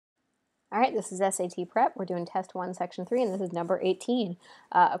All right, this is SAT Prep. We're doing test 1, section 3, and this is number 18.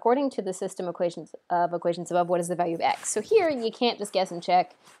 According to the system equations above, what is the value of x? So here you can't just guess and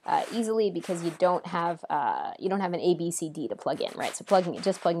check easily because you don't have an A, B, C, D to plug in, right? So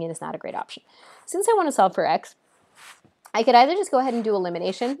just plugging in is not a great option. Since I want to solve for x, I could either just go ahead and do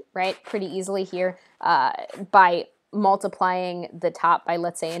elimination, right, pretty easily here by multiplying the top by,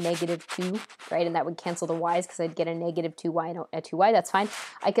 let's say, a -2, right, and that would cancel the y's because I'd get a -2y and a 2y, that's fine.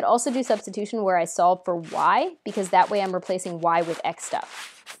 I could also do substitution where I solve for y, because that way I'm replacing y with x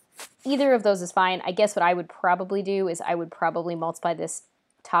stuff. Either of those is fine. I guess what I would probably do is I would probably multiply this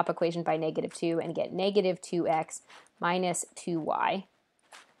top equation by -2 and get -2x minus 2y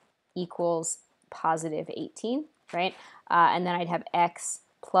equals positive 18, right? And then I'd have x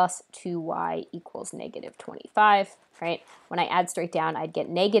plus 2y equals -25, right? When I add straight down, I'd get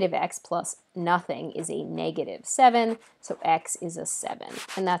 -x plus nothing is a -7, so x is a 7,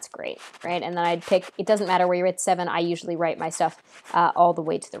 and that's great, right? And then I'd pick, it doesn't matter where you're at 7, I usually write my stuff all the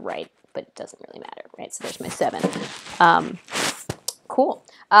way to the right, but it doesn't really matter, right? So there's my 7. Cool.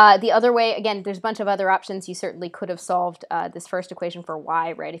 The other way, again, there's a bunch of other options. You certainly could have solved this first equation for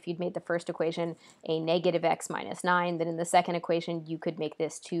y, right? If you'd made the first equation a -x minus 9, then in the second equation, you could make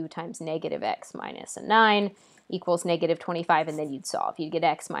this 2 times -x minus a 9 equals -25, and then you'd solve. You'd get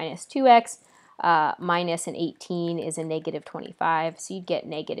x minus 2x minus an 18 is a -25, so you'd get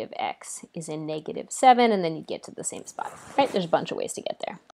 -x is a -7, and then you'd get to the same spot, right? There's a bunch of ways to get there.